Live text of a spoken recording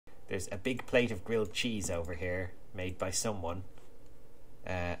There's a big plate of grilled cheese over here, made by someone.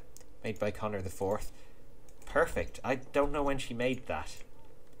 Made by Conor the Fourth. Perfect. I don't know when she made that.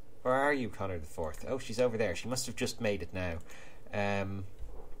 Where are you, Conor the Fourth? Oh, she's over there. She must have just made it now. I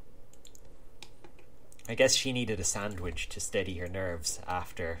guess she needed a sandwich to steady her nerves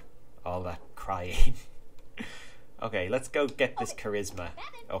after all that crying. Okay, let's go get this charisma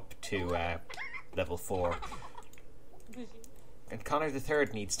up to level 4. And Conor the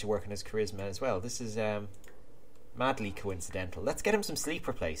Third needs to work on his charisma as well. This is madly coincidental. Let's get him some sleep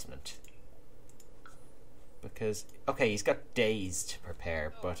replacement. Because, okay, he's got days to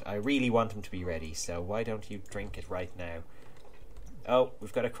prepare, but I really want him to be ready, so why don't you drink it right now? Oh,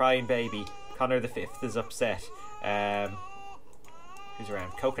 we've got a crying baby. Conor the Fifth is upset. Who's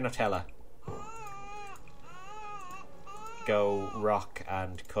around? Coconutella. Go rock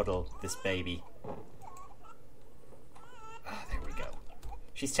and cuddle this baby. Ah, there we go.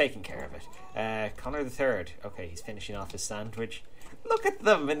 She's taking care of it. Conor the Third. Okay, he's finishing off his sandwich. Look at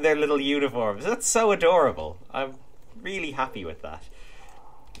them in their little uniforms. That's so adorable. I'm really happy with that.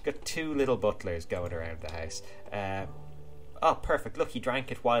 We've got 2 little butlers going around the house. Oh, perfect. Look, he drank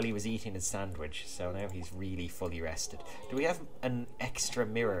it while he was eating his sandwich, so now he's really fully rested. Do we have an extra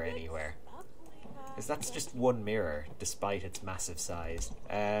mirror anywhere? Because that's just 1 mirror, despite its massive size.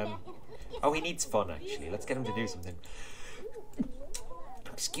 Oh, he needs fun, actually. Let's get him to do something.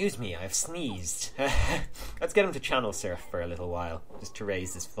 Excuse me, I've sneezed. Let's get him to channel surf for a little while, just to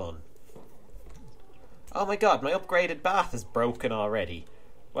raise his fun. Oh my god, my upgraded bath is broken already.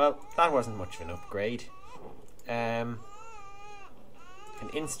 Well, that wasn't much of an upgrade. Can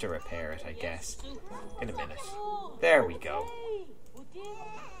insta-repair it, I guess. In a minute. There we go.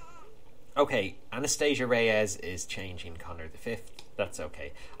 Okay, Anastasia Reyes is changing Conor the Fifth. That's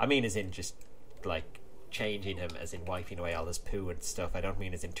okay. I mean as in just, like, changing him as in wiping away all his poo and stuff. I don't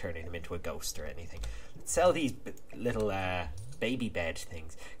mean as in turning him into a ghost or anything. Let's sell these little baby bed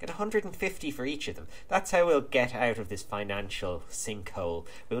things. Get 150 for each of them. That's how we'll get out of this financial sinkhole.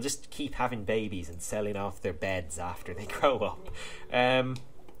 We'll just keep having babies and selling off their beds after they grow up.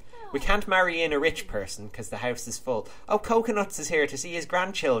 We can't marry in a rich person because the house is full. Oh, Coconuts is here to see his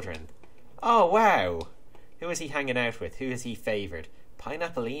grandchildren. Oh, wow. Who is he hanging out with? Who is he favoured?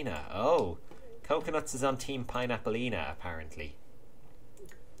 Pineapplina. Oh, Coconuts is on Team Pineapplina, apparently.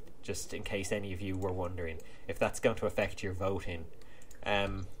 Just in case any of you were wondering if that's going to affect your voting. I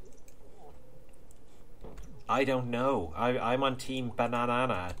don't know. I'm on Team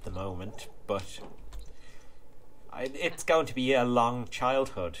Banana at the moment, but it's going to be a long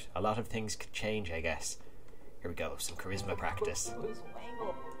childhood. A lot of things could change, I guess. Here we go, some charisma practice.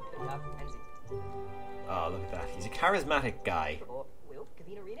 Oh, look at that. He's a charismatic guy.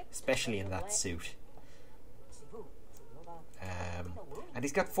 Especially in that suit. And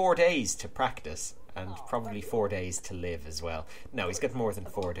he's got 4 days to practice. And probably 4 days to live as well. No, he's got more than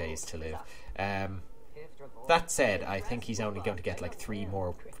 4 days to live. That said, I think he's only going to get like 3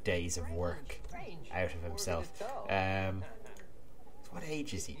 more days of work out of himself. What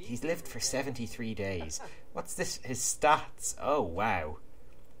age is he? He's lived for 73 days. What's this? His stats. Oh, wow.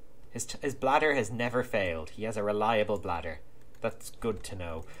 His bladder has never failed. He has a reliable bladder. That's good to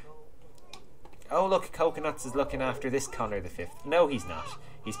know. Oh, look, Coconuts is looking after this Conor the Fifth. No, he's not.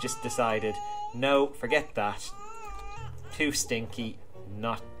 He's just decided, no, forget that. Too stinky.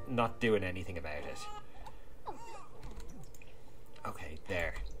 Not doing anything about it. Okay,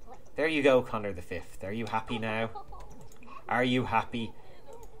 there. There you go, Conor the Fifth. Are you happy now? Are you happy?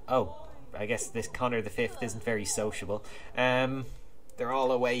 Oh, I guess this Conor the Fifth isn't very sociable. They're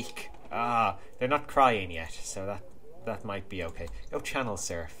all awake. Ah, they're not crying yet, so that might be okay. Go channel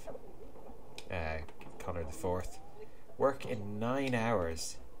surf. Conor the Fourth. Work in 9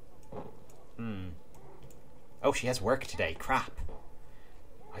 hours. Oh, she has work today. Crap.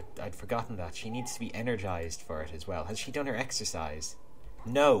 I'd forgotten that. She needs to be energized for it as well. Has she done her exercise?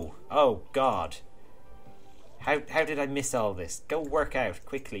 No. Oh, God. How did I miss all this? Go work out,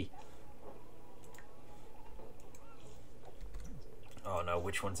 quickly. Oh no,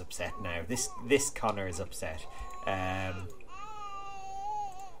 which one's upset now? This Conor is upset.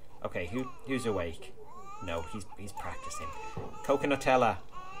 Okay, who's awake? No, he's practicing. Coconutella,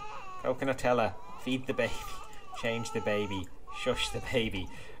 feed the baby, change the baby, shush the baby.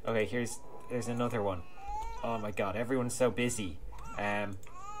 Okay, there's another one. Oh my god, everyone's so busy. Can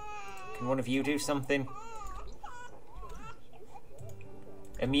one of you do something?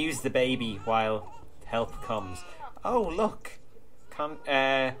 Amuse the baby while help comes. Oh look,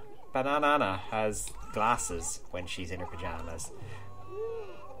 Banana has glasses when she's in her pajamas.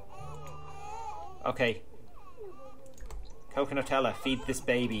 Okay. Coconutella, feed this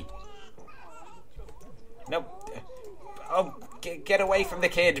baby. No. Oh, get away from the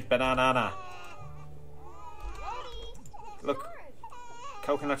kid, Banana. Look,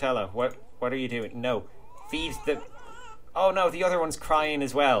 Coconutella, what are you doing? No, feed the... Oh no, the other one's crying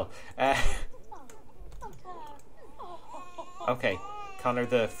as well. Okay, Conor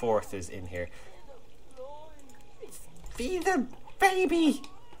the fourth is in here. Feed the baby!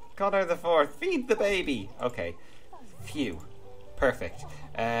 Conor the fourth, feed the baby! Okay, phew. Perfect.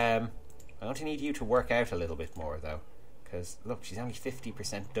 I'm going to need you to work out a little bit more though. Because, look, she's only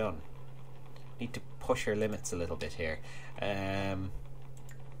 50% done. Need to push her limits a little bit here.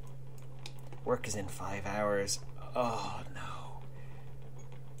 Work is in 5 hours. Oh no.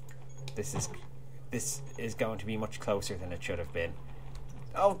 This is going to be much closer than it should have been.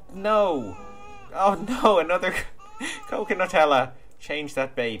 Oh no! Oh no, another Coconutella. Change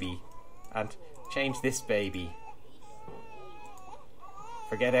that baby. And change this baby.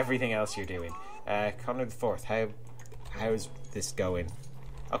 Forget everything else you're doing. Conor the fourth, how's this going?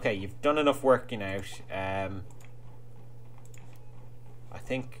 Okay, you've done enough working out. I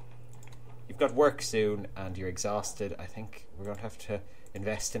think you've got work soon and you're exhausted. I think we're going to have to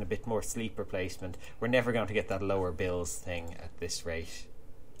invest in a bit more sleep replacement. We're never going to get that lower bills thing at this rate.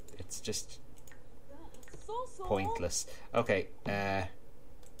 It's just pointless. Okay,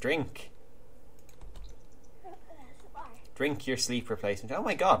 drink. Drink your sleep replacement. Oh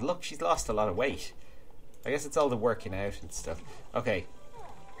my god, look, she's lost a lot of weight. I guess it's all the working out and stuff. Okay,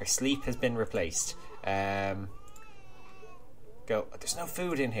 her sleep has been replaced. Go. There's no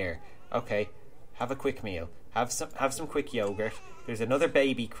food in here. Okay, have a quick meal. Have some quick yogurt. There's another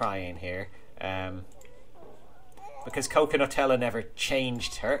baby crying here. Because Coconutella never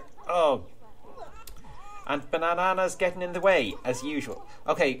changed her. Oh. And Banana's getting in the way, as usual.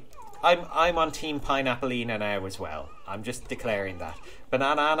 Okay, I'm on Team Pineapplina now as well. I'm just declaring that.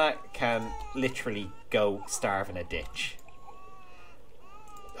 Banana can literally go starve in a ditch.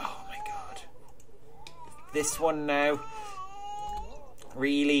 Oh my god. This one now.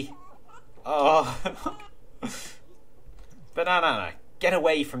 Really? Oh. Banana, get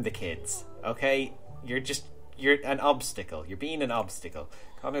away from the kids. Okay? You're an obstacle. You're being an obstacle.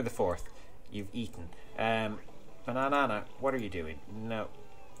 Conor the fourth, you've eaten. Banana, what are you doing? No,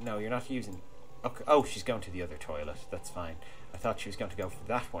 you're not using... Okay. Oh, she's going to the other toilet. That's fine. I thought she was going to go for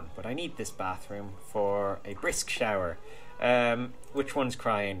that one, but I need this bathroom for a brisk shower. Which one's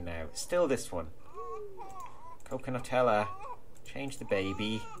crying now? Still this one. Coconutella, change the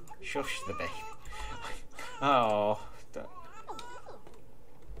baby. Shush the baby. Oh.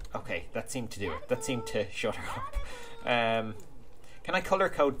 Okay, that seemed to do it. That seemed to shut her up. Can I colour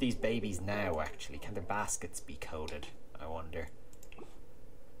code these babies now, actually? Can their baskets be coded? I wonder.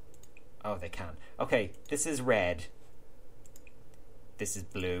 Oh, they can. Okay, this is red. This is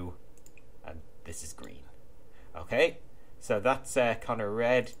blue. And this is green. Okay, so that's Conor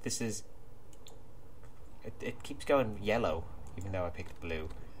red. This is... It keeps going yellow, even though I picked blue.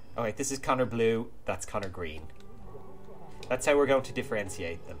 Okay, this is Conor blue. That's Conor green. That's how we're going to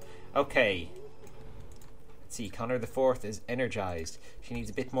differentiate them. Okay. Let's see, Conor the fourth is energized. She needs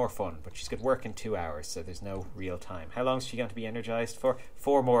a bit more fun, but she's got work in 2 hours, so there's no real time. How long is she going to be energized for?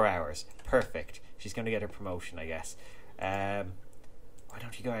 4 more hours. Perfect. She's going to get her promotion, I guess. Why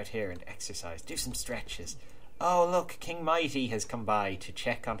don't you go out here and exercise? Do some stretches. Oh, look, King Mighty has come by to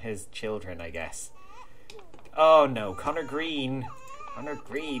check on his children, I guess. Oh, no, Conor Green. Conor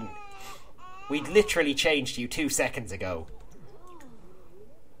Green. We literally changed you 2 seconds ago.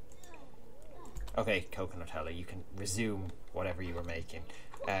 Okay, Coconutella, you can resume whatever you were making.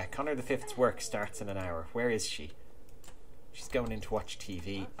 Conor the fifth's work starts in an hour. Where is she? She's going in to watch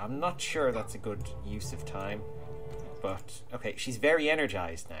TV. I'm not sure that's a good use of time. But, okay, she's very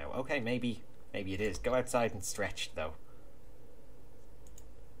energized now. Okay, maybe it is. Go outside and stretch, though.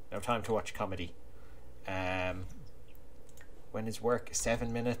 No time to watch comedy. When is work?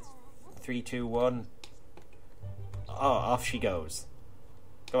 7 minutes? 3, 2, 1. Oh, off she goes.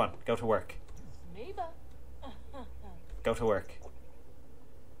 Go on, go to work. Go to work.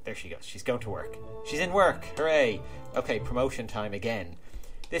 There she goes. She's going to work. She's in work. Hooray. Okay, promotion time again.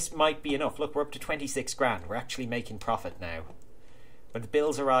 This might be enough. Look, we're up to 26 grand. We're actually making profit now. When the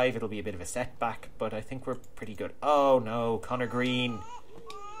bills arrive, it'll be a bit of a setback, but I think we're pretty good. Oh no, Conor Green.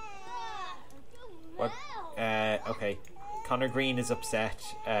 What? Okay. Conor Green is upset.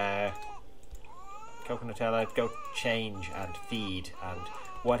 Coconutella, go change and feed and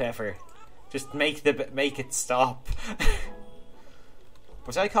whatever. Just make it stop.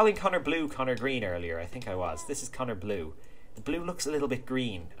 Was I calling Conor Blue Conor Green earlier? I think I was. This is Conor Blue. The blue looks a little bit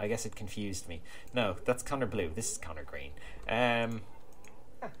green. I guess it confused me. No, that's Conor Blue. This is Conor Green.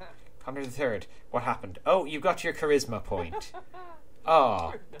 Conor the Third. What happened? Oh, you got your charisma point.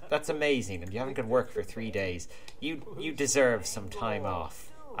 Oh, that's amazing. And you haven't got work for 3 days. You deserve some time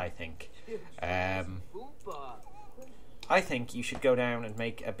off, I think. I think you should go down and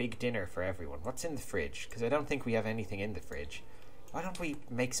make a big dinner for everyone. What's in the fridge? Because I don't think we have anything in the fridge. Why don't we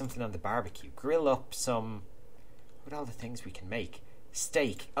make something on the barbecue? Grill up some... What are all the things we can make?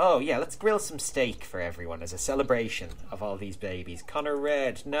 Steak. Oh, yeah, let's grill some steak for everyone as a celebration of all these babies. Conor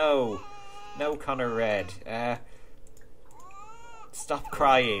Red. No. No, Conor Red. Stop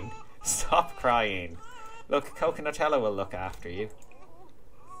crying. Stop crying. Look, Coconutella will look after you.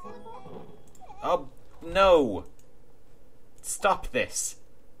 Oh, no. Stop this.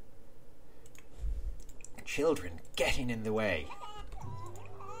 Children getting in the way.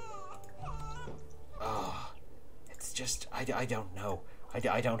 Oh, it's just, I don't know.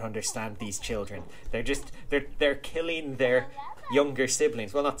 I don't understand these children. They're killing their younger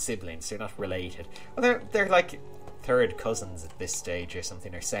siblings. Well, not siblings, they're not related. Well, they're like third cousins at this stage or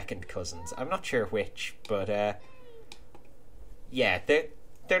something, or second cousins. I'm not sure which, but yeah,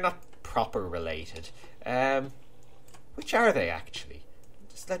 they're not proper related. Which are they actually?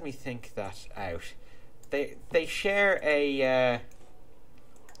 Just let me think that out. They share a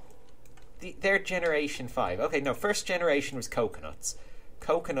their generation 5. Okay, no, first generation was Coconuts.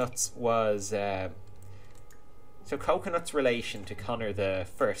 Coconuts was so Coconut's relation to Conor the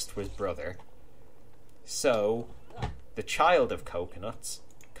First was brother. So the child of Coconuts,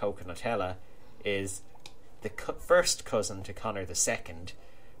 Coconutella, is the first cousin to Conor the Second.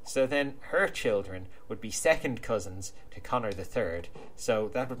 So then her children would be second cousins to Conor the Third.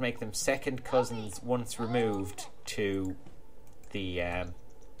 So that would make them second cousins once removed to the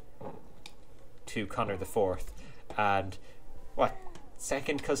to Conor the Fourth, and what,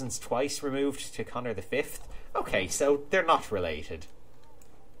 second cousins twice removed to Conor the Fifth. Okay, so they're not related.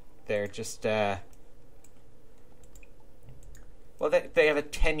 They're just well, they have a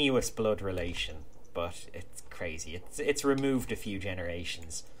tenuous blood relation, but it's crazy. It's removed a few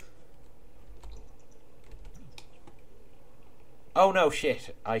generations. Oh no,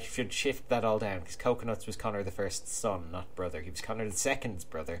 shit. I should shift that all down, because Coconuts was Conor the First's son, not brother. He was Conor the Second's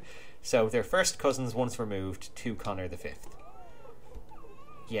brother. So they're first cousins once removed to Conor the Fifth.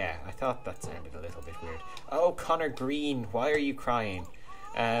 Yeah, I thought that sounded a little bit weird. Oh, Conor Green, why are you crying?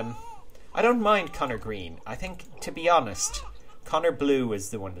 I don't mind Conor Green. I think, to be honest, Conor Blue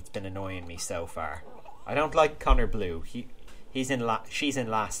is the one that's been annoying me so far. I don't like Conor Blue. She's in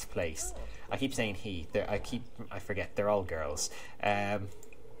last place. I keep saying he. I forget. They're all girls.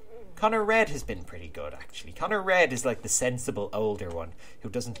 Conor Red has been pretty good, actually. Conor Red is like the sensible older one who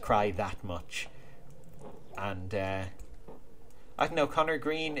doesn't cry that much. And I don't know. Conor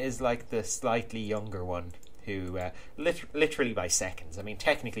Green is like the slightly younger one who, literally by seconds. I mean,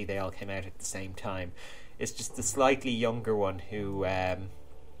 technically they all came out at the same time. It's just the slightly younger one who, is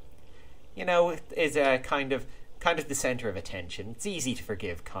kind of the centre of attention. It's easy to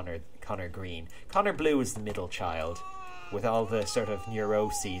forgive Conor Green. Conor Blue is the middle child, with all the sort of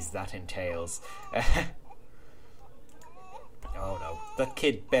neuroses that entails. Oh no, that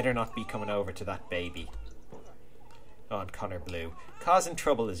kid better not be coming over to that baby. On Conor Blue, causing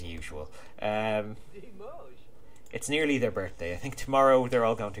trouble as usual. It's nearly their birthday. I think tomorrow they're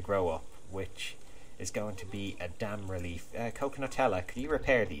all going to grow up, which is going to be a damn relief. Coconutella, could you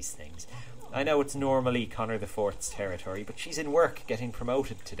repair these things? I know it's normally Conor the Fourth's territory, but she's in work getting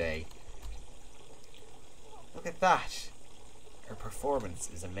promoted today. Look at that. Her performance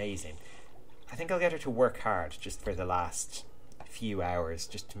is amazing. I think I'll get her to work hard just for the last few hours,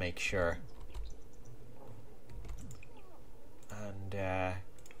 just to make sure. And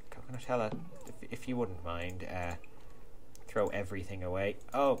Coconutella, if you wouldn't mind, throw everything away.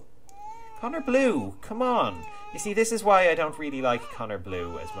 Oh, Conor Blue, come on. You see, this is why I don't really like Conor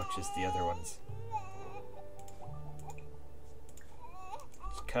Blue as much as the other ones.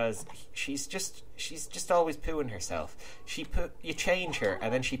 Because she's just always pooing herself. You change her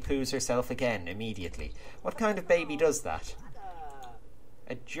and then she poos herself again immediately. What kind of baby does that?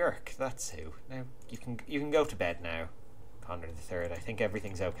 A jerk, that's who. Now you can go to bed now, Conor the Third. I think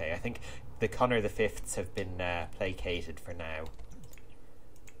everything's okay. I think the Conor the Fifths have been placated for now.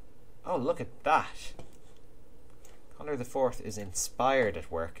 Oh, look at that. Conor the Fourth is inspired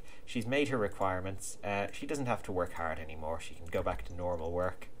at work. She's made her requirements. She doesn't have to work hard anymore. She can go back to normal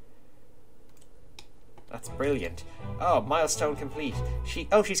work. That's brilliant. Oh, milestone complete.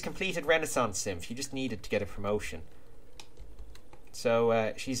 She's completed Renaissance Sim. She just needed to get a promotion.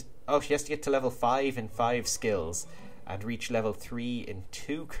 So she has to get to level 5 in 5 skills. and reach level 3 in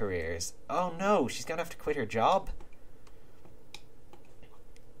 2 careers. Oh no, she's going to have to quit her job?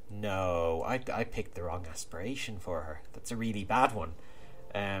 No, I picked the wrong aspiration for her. That's a really bad one.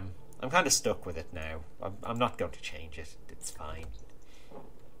 I'm kind of stuck with it now. I'm not going to change it. It's fine.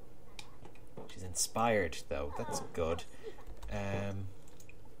 She's inspired, though. That's good.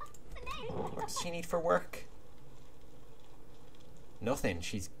 What does she need for work? Nothing.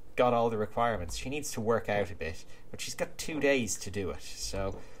 She's got all the requirements. She needs to work out a bit, but she's got 2 days to do it.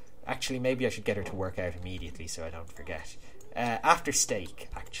 So, actually, maybe I should get her to work out immediately so I don't forget. After steak,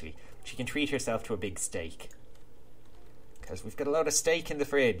 actually. She can treat herself to a big steak. Because we've got a load of steak in the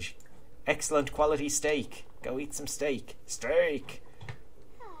fridge. Excellent quality steak. Go eat some steak. Steak!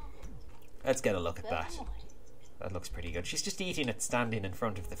 Let's get a look at that. That looks pretty good. She's just eating it standing in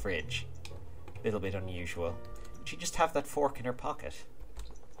front of the fridge. Little bit unusual. Did she just have that fork in her pocket?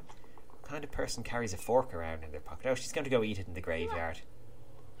 What kind of person carries a fork around in their pocket? Oh, she's going to go eat it in the graveyard.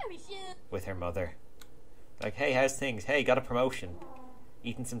 With her mother. Like, hey, how's things? Hey, got a promotion.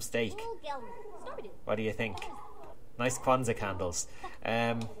 Eating some steak. What do you think? Nice Kwanzaa candles.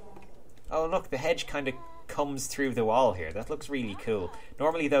 Oh, look, the hedge kind of comes through the wall here. That looks really cool.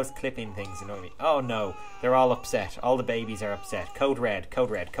 Normally those clipping things annoy me. Oh no, they're all upset. All the babies are upset. Code red,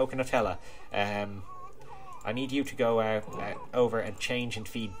 Coconutella. I need you to go over and change and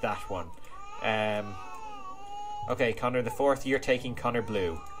feed that one. Okay, Conor the 4th, you're taking Conor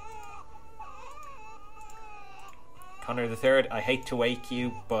Blue. Conor the 3rd, I hate to wake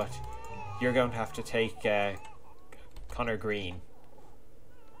you, but you're going to have to take Conor Green.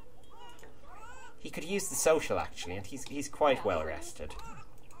 He could use the social, actually, and he's quite well rested.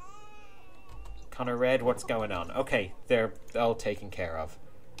 Conor Red, what's going on? Okay, they're all taken care of.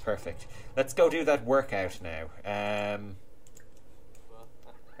 Perfect. Let's go do that workout now.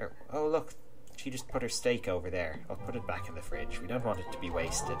 Oh, look. She just put her steak over there. I'll put it back in the fridge. We don't want it to be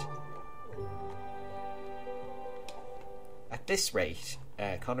wasted. At this rate,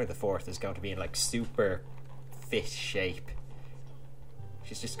 Conor the 4th is going to be in, like, super fit shape.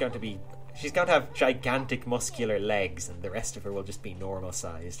 She's just going to be... She's going to have gigantic muscular legs, and the rest of her will just be normal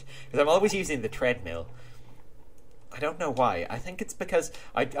sized. Because I'm always using the treadmill. I don't know why. I think it's because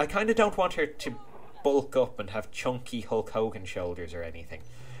I kind of don't want her to bulk up and have chunky Hulk Hogan shoulders or anything.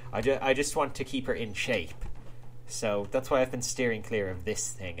 I just want to keep her in shape. So that's why I've been steering clear of this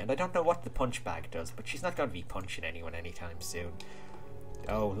thing. And I don't know what the punch bag does, but she's not going to be punching anyone anytime soon.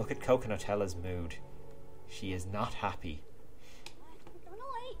 Oh, look at Coconutella's mood. She is not happy.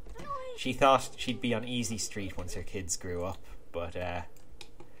 She thought she'd be on Easy Street once her kids grew up, but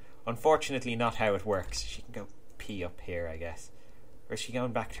unfortunately not how it works. She can go pee up here, I guess. Or is she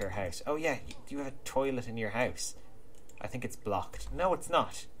going back to her house? Oh yeah, do you have a toilet in your house? I think it's blocked. No, it's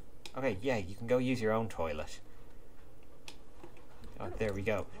not. Okay, yeah, you can go use your own toilet. Oh, there we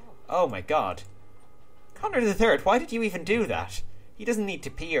go. Oh my god. Conor the 3rd, why did you even do that? He doesn't need to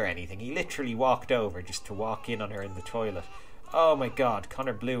pee or anything. He literally walked over just to walk in on her in the toilet. Oh my god,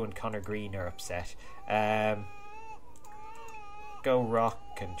 Conor Blue and Conor Green are upset. Go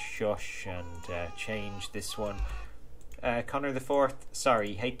rock and shush and change this one. Conor the 4th,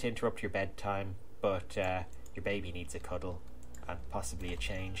 sorry, hate to interrupt your bedtime, but your baby needs a cuddle and possibly a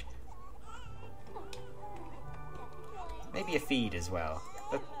change. Maybe a feed as well.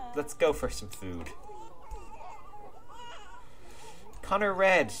 Let's go for some food. Conor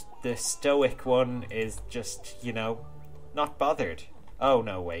Red, the stoic one, is just, you know, not bothered. Oh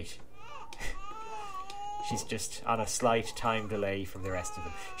no, wait. She's just on a slight time delay from the rest of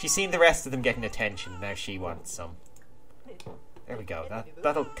them. She's seen the rest of them getting attention, now she wants some. There we go,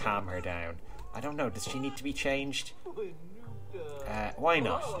 that'll calm her down. I don't know, does she need to be changed? Why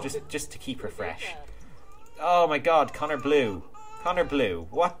not? Just to keep her fresh. Oh my god, Conor Blue. Conor Blue,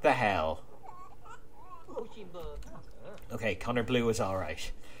 what the hell? Okay, Conor Blue is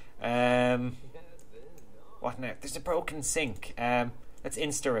alright. What now? There's a broken sink. Let's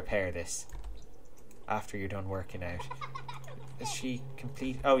insta-repair this after you're done working out. Is she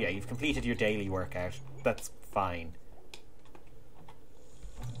complete? Oh yeah, you've completed your daily workout. That's fine.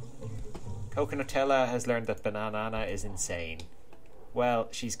 Coconutella has learned that Banana is insane. Well,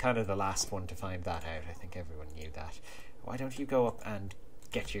 she's kind of the last one to find that out. I think everyone knew that. Why don't you go up and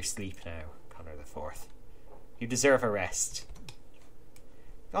get your sleep now, Conor the 4th? You deserve a rest.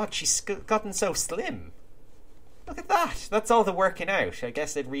 God, she's gotten so slim. Look at that. That's all the working out. I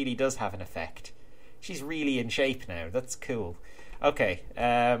guess it really does have an effect. She's really in shape now. That's cool. Okay.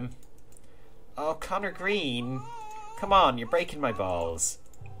 Oh, Conor Green. Come on, you're breaking my balls.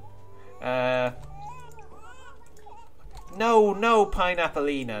 No,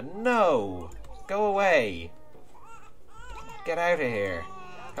 Pineapplina. No. Go away. Get out of here.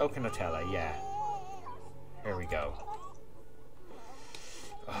 Coconutella, yeah. Here we go.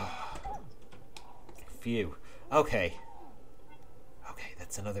 Oh. Phew. Okay. Okay,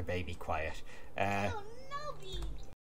 that's another baby quiet.